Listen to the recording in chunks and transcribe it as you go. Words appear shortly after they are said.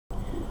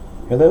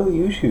Hello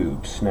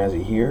YouTube,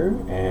 Snazzy here,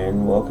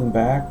 and welcome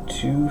back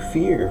to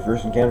F.E.A.R.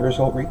 vs. Counter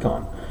Assault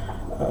Recon.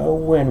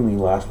 When we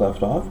last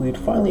left off, we had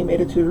finally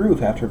made it to the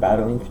roof after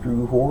battling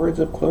through hordes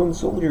of clone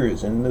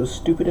soldiers and those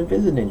stupid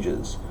Invisi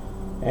ninjas,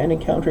 and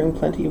encountering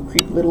plenty of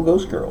creepy little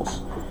ghost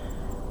girls.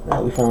 Now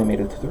that we finally made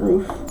it to the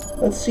roof,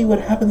 let's see what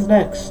happens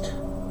next.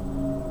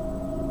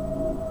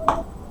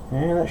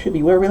 And that should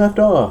be where we left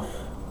off.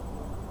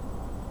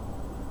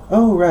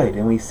 Oh right,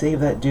 and we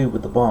saved that dude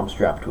with the bomb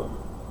strapped to him.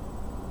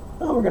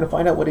 Oh, we're gonna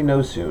find out what he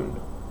knows soon.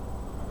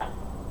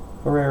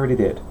 Or I already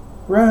did.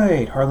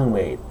 Right, Harlan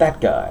Wade,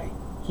 that guy.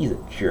 He's a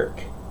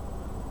jerk.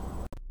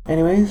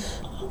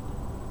 Anyways,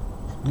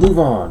 move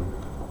on.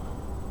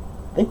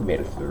 I think we made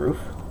it to the roof.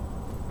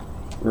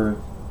 We're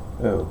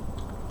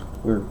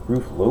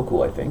roof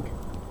local, I think.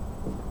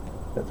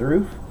 Is that the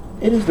roof?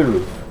 It is the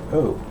roof.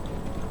 Oh.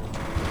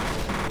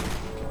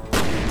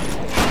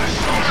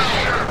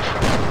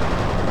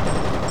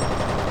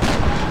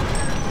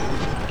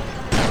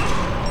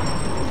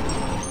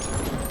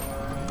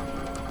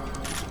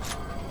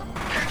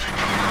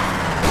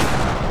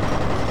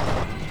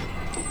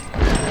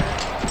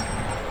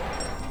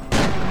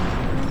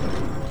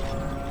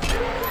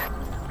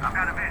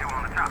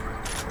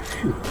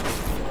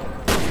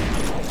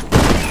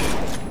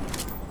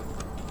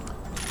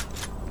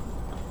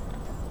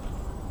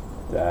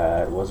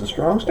 That was a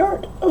strong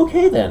start.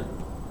 Okay then.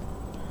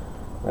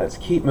 Let's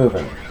keep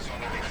moving.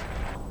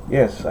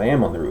 Yes, I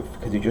am on the roof,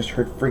 because you just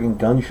heard friggin'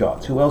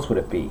 gunshots. Who else would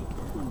it be?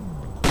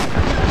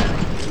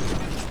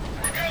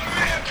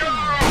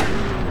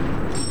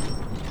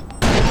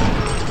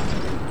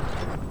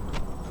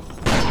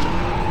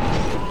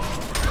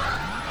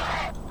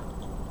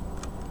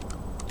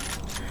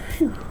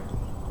 Phew.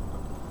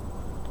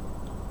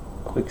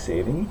 Quick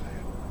saving.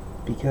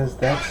 Because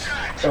that's...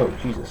 Oh,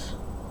 Jesus.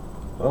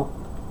 Well...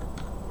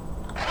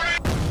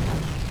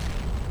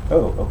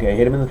 Oh, okay, I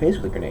hit him in the face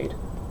with a grenade.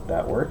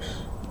 That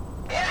works.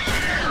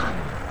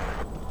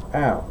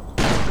 Ow.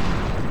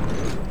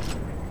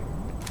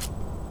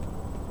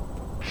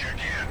 Check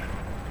in.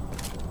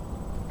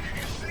 Can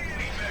you see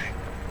anything?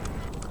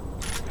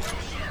 No,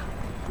 sir.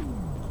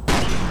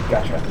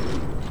 Gotcha.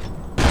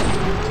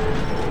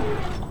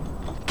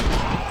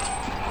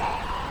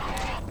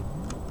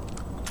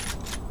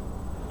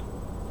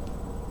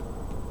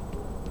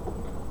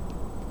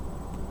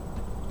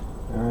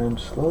 I'm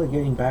slowly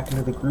getting back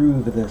into the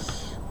groove of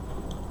this.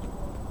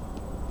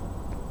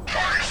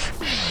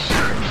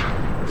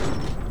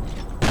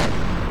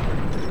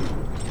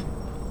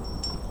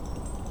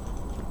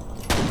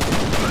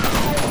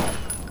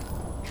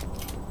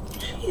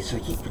 Jeez, I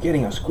keep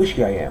forgetting how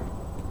squishy I am.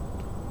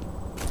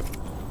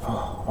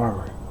 Oh,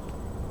 armor.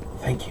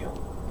 Thank you.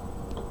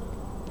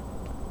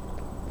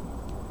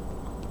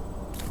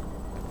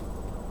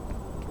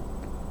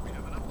 We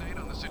have an update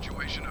on the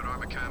situation at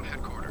Armacam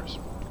headquarters.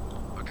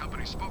 A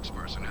company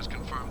spokesperson has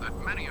confirmed that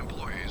many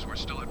employees were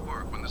still at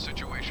work when the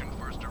situation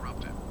first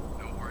erupted.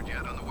 No word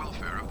yet on the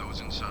welfare of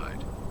those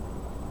inside.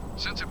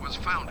 Since it was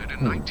founded in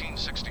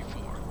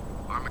 1964,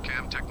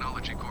 Armacam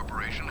Technology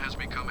Corporation has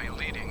become a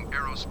leading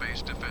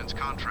aerospace defense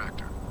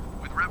contractor,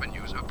 with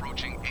revenues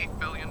approaching $8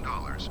 billion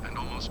and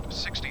almost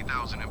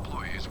 60,000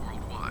 employees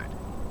worldwide.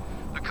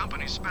 The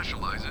company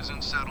specializes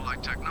in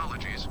satellite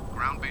technologies,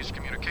 ground-based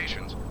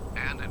communications,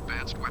 and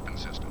advanced weapon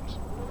systems.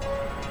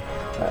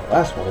 That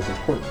last one is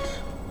important.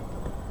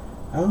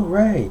 Oh,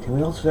 right, and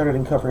we also started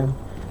uncovering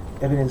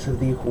evidence of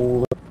the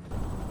whole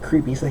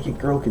creepy psychic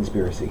girl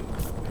conspiracy.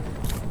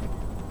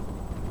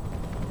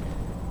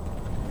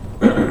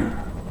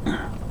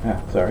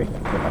 Sorry, I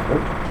got my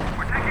throat.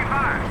 We're taking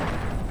fire!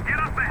 Get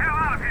us the hell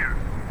out of here!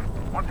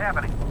 What's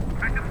happening?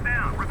 Bishop's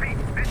down! Repeat,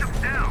 Bishop's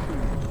down!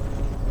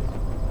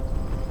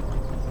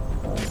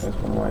 Oh, that's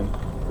one line.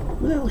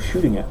 Who the hell is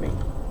shooting at me?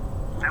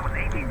 That was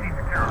ATC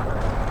security.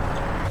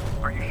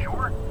 Are you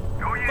sure?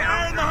 Oh yeah!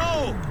 Fire in the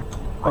hole!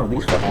 Oh,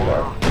 these fuckers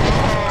are.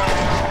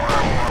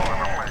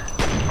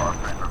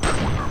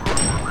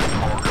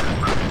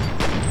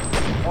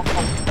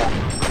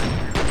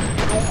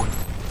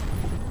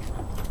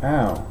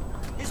 Ow.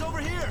 He's over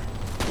here!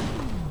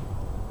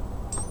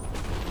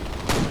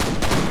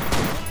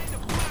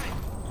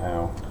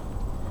 Ow.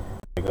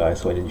 The guy,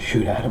 so I didn't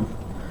shoot at him.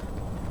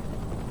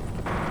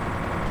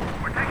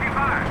 We're taking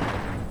fire!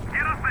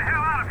 Get us the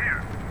hell out of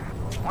here!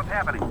 What's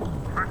happening?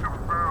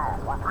 Bishop's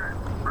down! Repeat,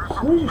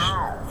 Somebody just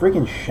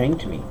freaking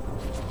shanked me.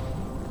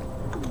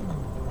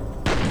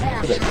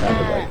 That's what that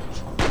sounded like.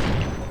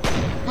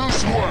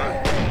 This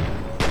way.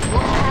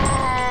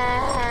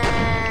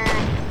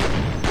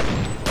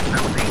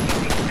 That was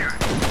ATC security.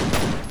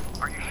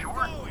 Are you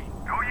sure?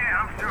 Oh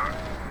yeah, I'm sure.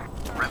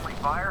 Friendly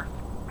fire?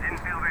 Didn't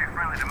feel very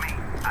friendly to me.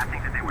 I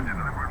think that they were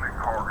deliberately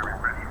targeting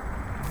me.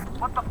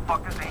 What the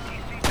fuck is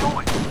ATC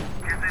doing?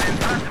 Guess they didn't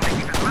trust him to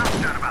keep his mouth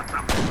shut about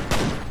something.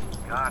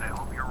 God, I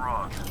hope you're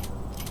wrong.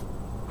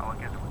 I'll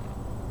look into it.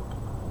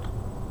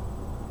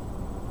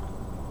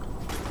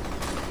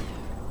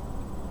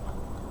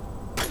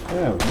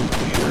 Oh,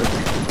 sure.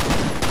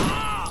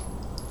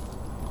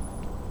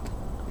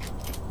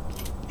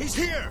 He's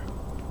here!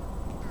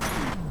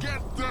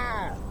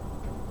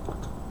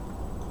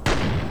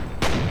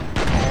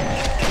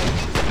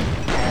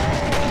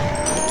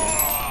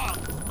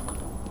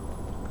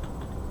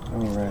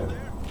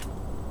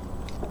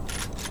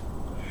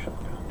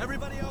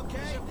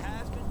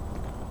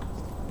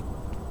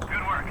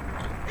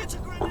 It's a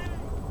grenade!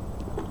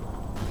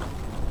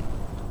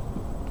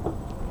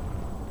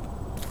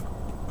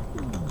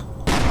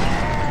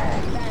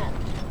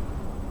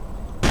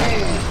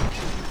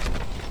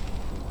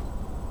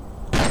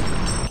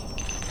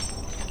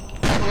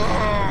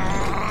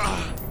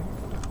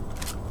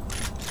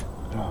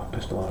 Oh,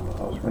 pistol ammo.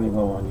 I was running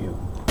low on you.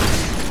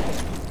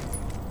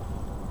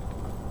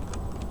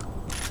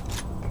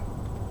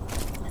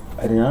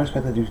 I did not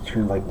expect that to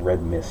turn like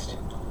red mist.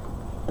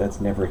 That's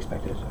never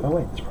expected. Oh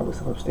wait, there's probably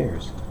stuff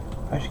upstairs.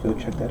 I should go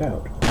check that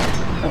out.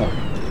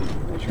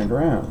 Oh, I turned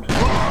around.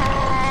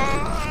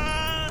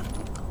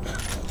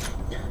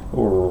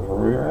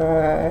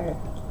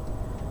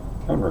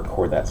 I'm gonna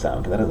record that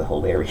sound because that is a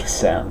hilarious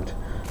sound.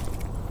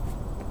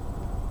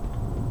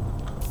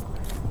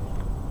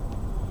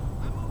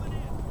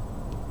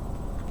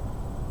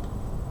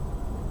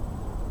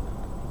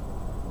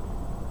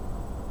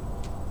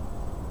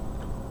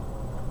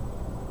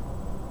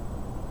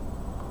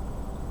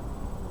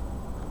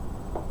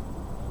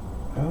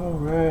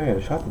 Alright,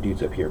 I shot the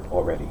dudes up here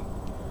already.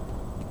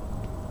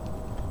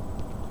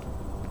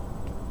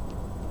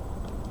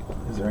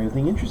 Is there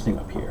anything interesting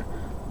up here?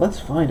 Let's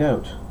find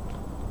out.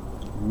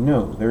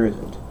 No, there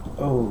isn't.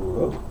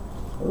 Oh,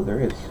 there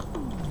is.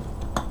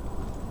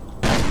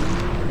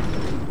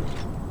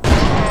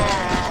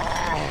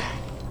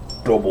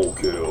 Double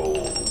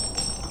kill.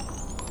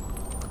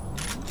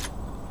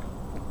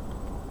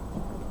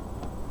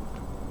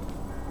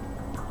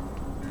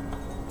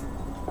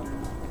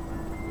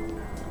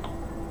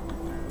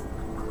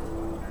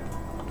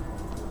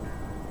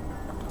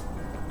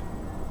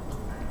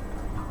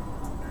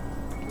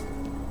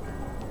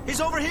 He's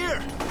over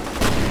here!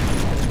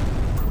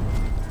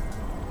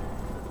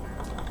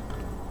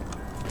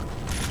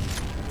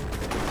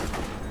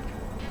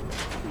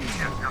 Your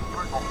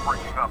signal's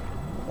breaking up.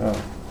 Oh.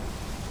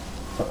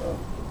 Uh-oh.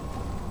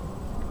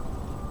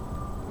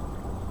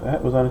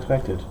 That was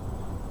unexpected.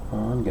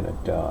 Oh, I'm gonna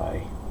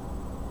die.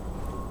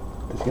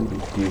 There's gonna be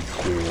dudes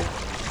here.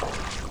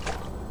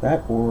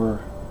 That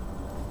or...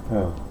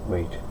 Oh,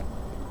 wait.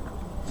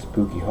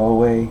 Spooky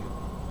hallway.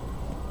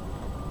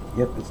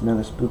 Yep, it's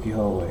another spooky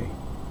hallway.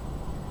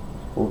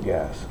 Full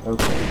gas.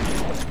 Okay.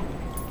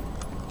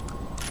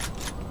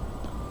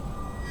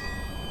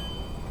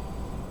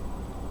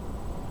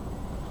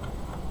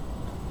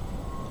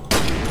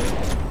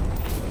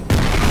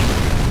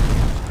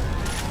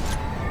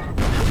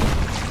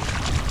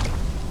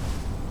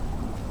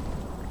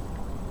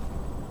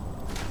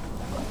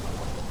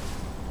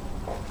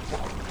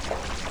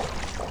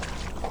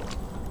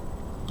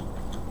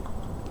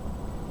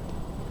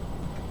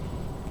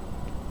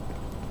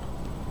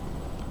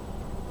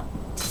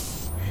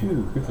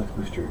 Phew, reflex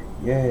booster.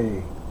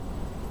 Yay.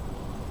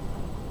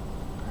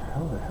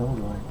 How the hell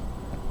do I...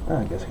 Oh,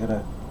 I guess I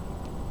gotta...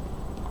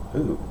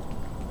 Ooh.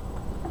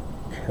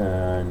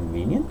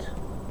 Convenient?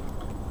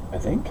 I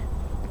think.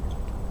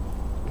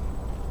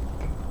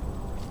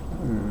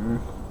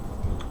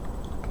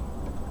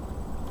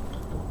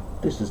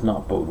 This does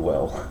not bode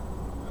well.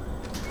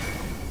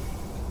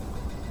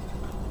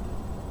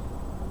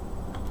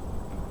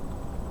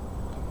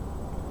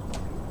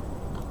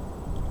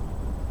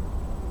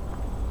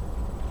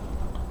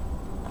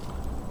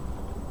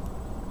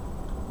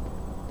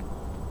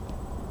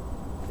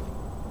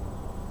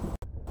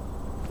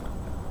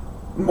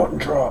 Mutton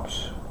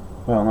chops!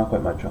 Well, not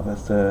quite mutton chop,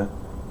 that's the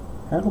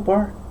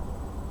handlebar?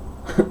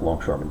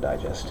 Longshoreman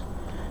Digest.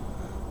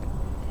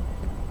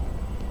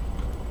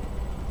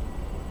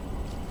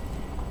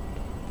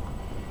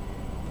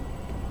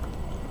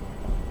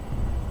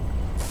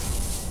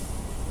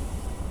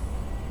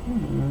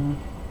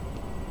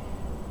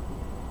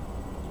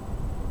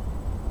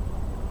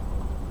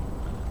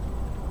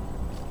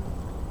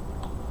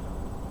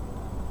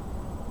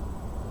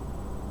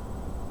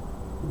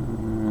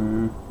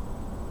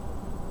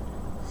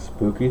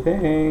 Spooky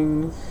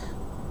things.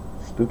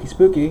 Spooky,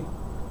 spooky.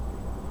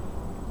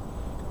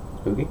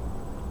 Spooky.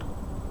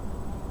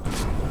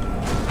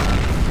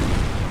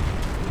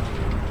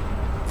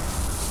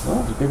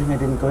 Well, it's a good thing I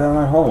didn't go down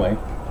that hallway.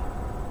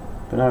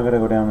 But now I gotta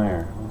go down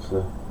there. Once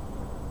the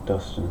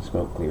dust and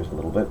smoke clears a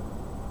little bit.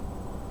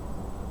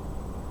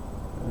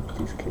 Oh,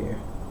 please clear.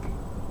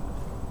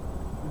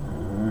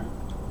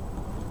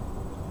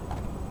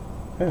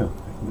 Oh,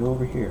 I can go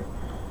over here.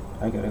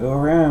 I gotta go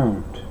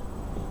around.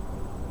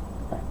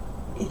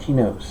 Itchy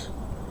nose.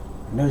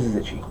 My nose is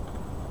itchy.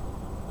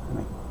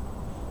 My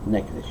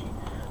neck is itchy.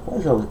 Why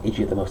is it always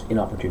itchy at the most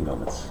inopportune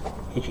moments?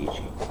 Itchy,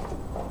 itchy.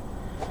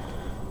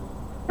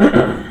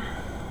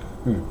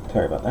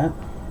 Sorry about that.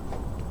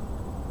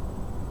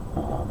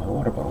 Oh, my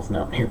water bottle's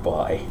not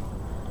nearby.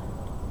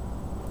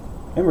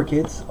 Remember,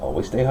 kids,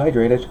 always stay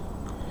hydrated.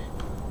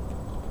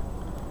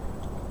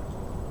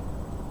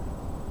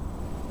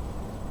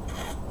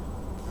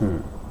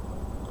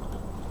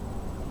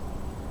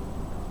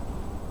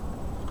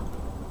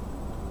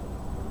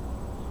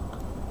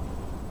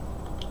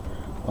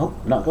 Well,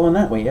 not going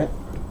that way yet.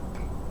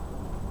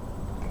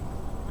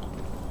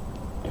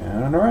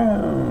 Down and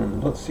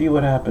around. Let's see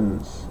what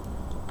happens.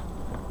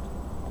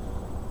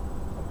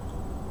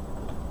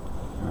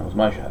 was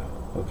my shadow.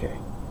 Okay.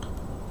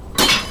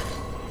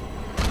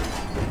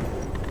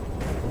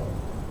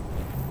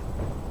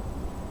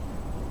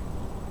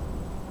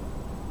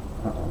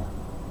 Uh-oh.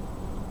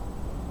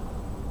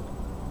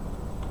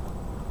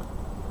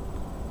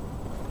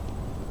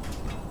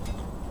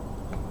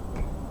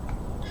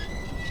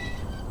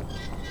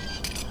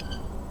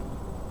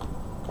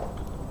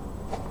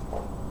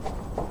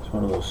 It's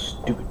one of those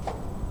stupid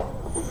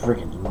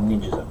friggin'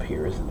 ninjas up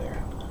here, isn't there?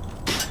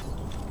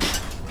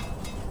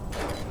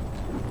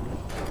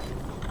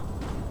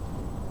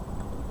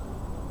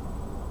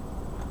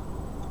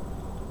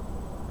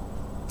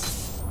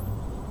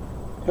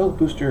 Health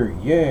booster,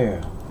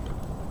 yeah!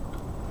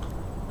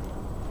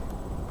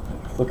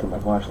 I'm flicking my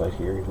flashlight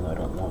here, even though I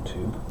don't want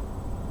to.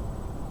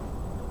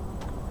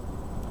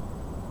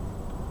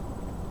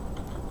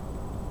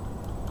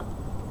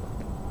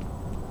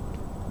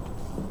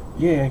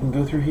 Yeah, I can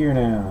go through here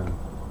now.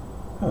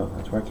 Oh,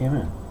 that's where I came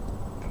in.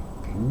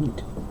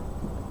 Neat.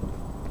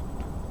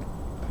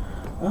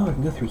 Oh, I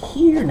can go through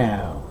here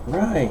now.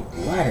 Right,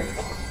 ladder.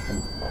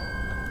 And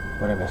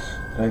what'd I miss?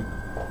 Did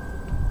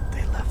I?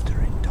 They left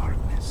her in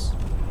darkness.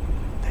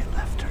 They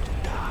left her to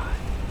die.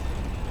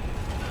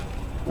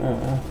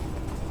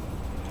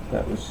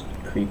 That was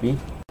creepy.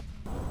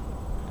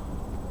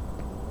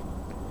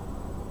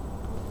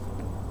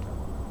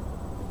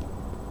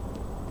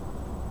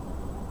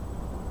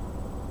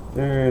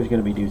 There's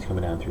gonna be dudes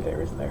coming down through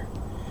there, isn't there?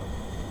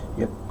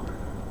 Yep.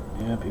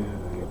 Yep.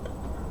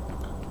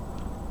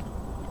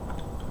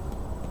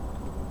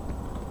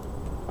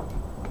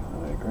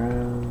 High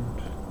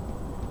ground.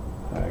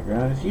 High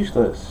ground is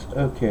useless.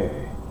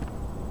 Okay.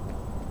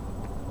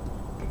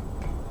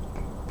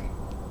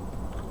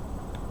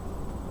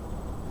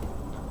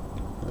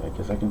 I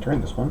guess I can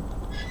turn this one.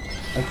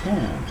 I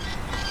can.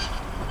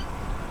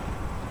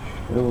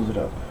 Fills it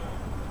up.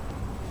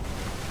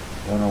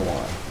 Don't know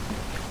why.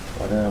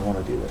 Why did I want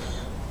to do this?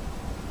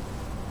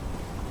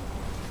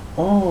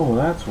 Oh,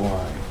 that's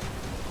why.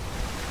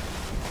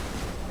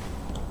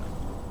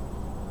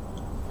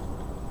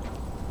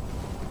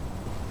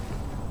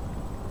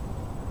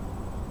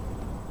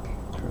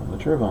 Turn on the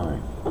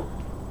turbine,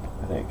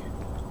 I think.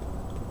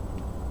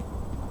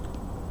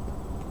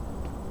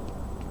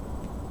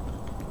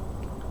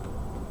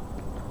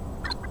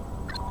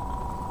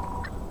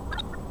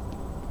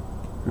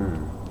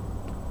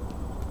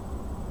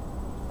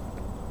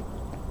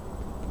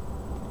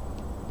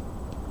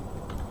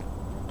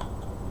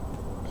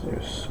 Is there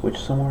a switch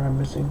somewhere I'm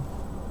missing?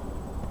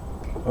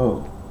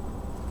 Oh.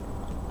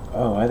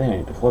 Oh, I think I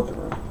need to flood the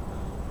room.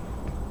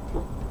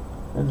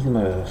 Doesn't seem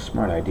like a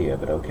smart idea,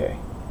 but okay.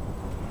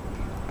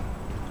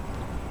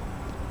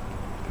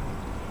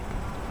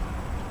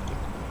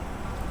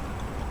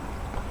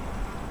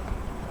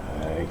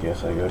 I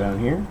guess I go down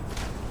here.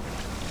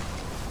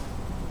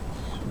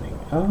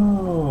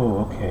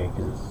 Oh, okay,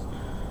 because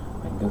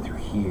I can go through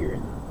here,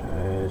 and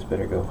I just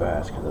better go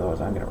fast, because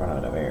otherwise I'm going to run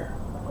out of air.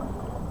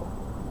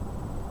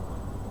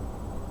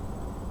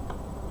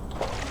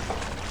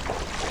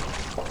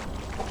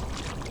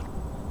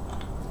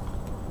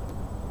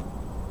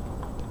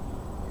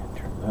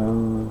 Turn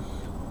those.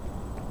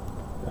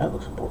 That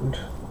looks important.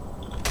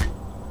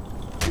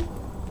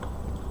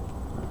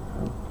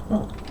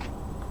 Oh.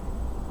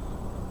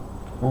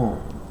 Oh.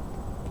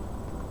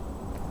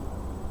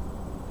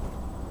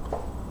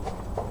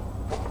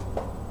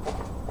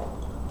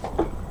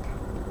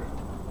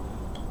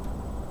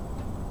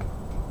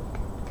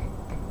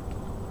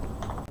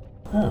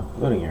 Oh,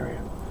 loading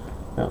area.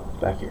 No,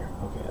 it's back here.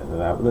 Okay,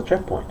 that was the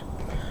checkpoint.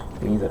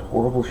 It means that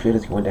horrible shit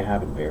is going to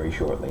happen very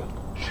shortly.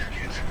 Check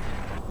it.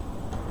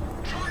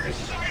 Target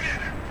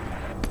sighted.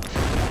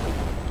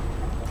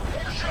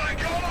 Where should I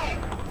go?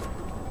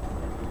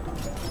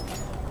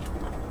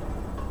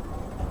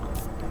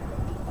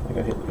 I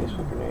got hit with this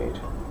with a grenade.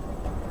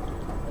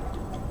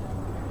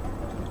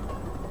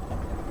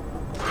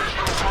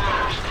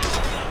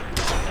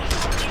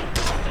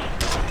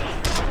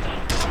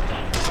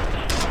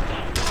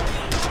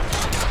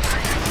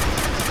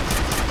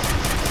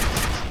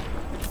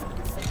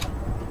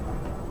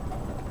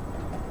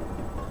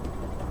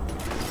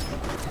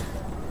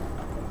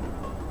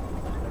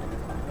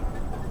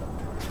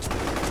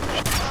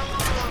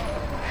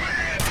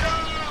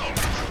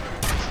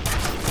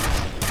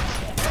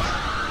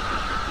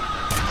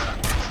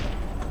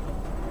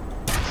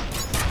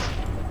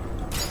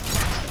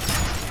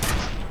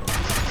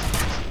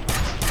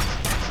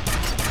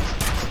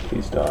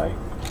 Please die.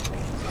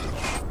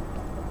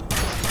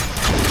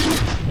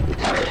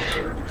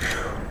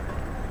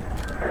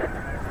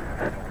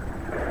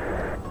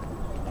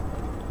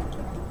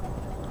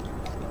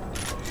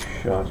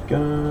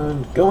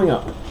 Shotgun going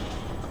up.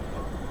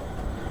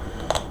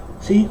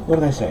 See, what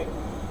did I say?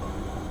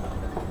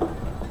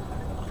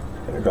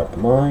 Better drop the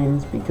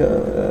mines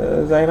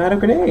because I'm out of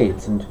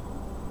grenades and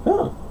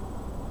oh.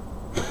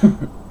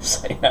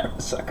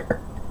 Sayonara, sucker.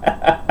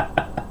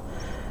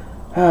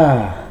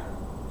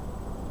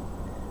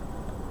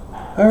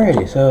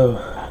 Alrighty, so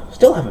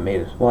still haven't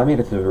made it. Well, I made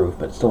it to the roof,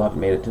 but still haven't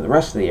made it to the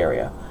rest of the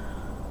area.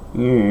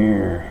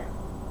 Yeah.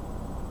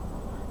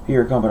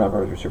 F.E.A.R. combat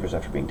operators surface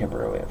after being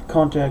temporarily out of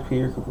contact.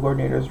 F.E.A.R.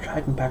 coordinators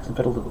tracking Paxton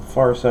Fettle to the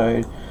far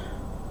side.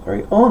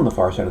 Sorry, on the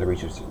far side of the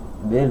research.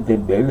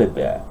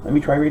 Let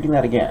me try reading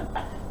that again.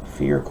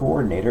 F.E.A.R.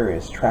 coordinator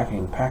is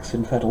tracking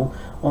Paxton Fettle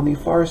on the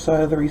far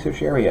side of the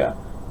research area.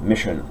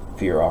 Mission: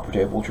 F.E.A.R.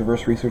 operative will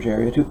traverse research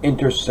area to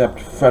intercept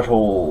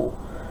Fettle.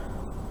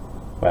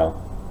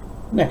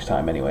 Well, next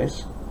time,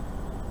 anyways.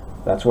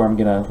 That's where I'm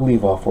gonna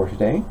leave off for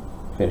today,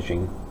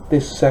 finishing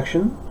this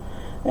section,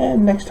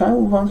 and next time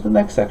we'll move on to the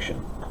next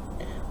section.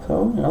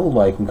 So,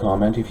 like and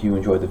comment if you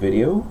enjoyed the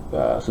video,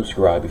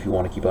 subscribe if you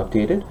want to keep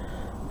updated,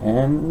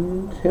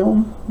 and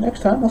until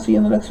next time, I'll see you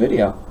in the next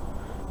video.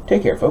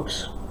 Take care,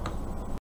 folks.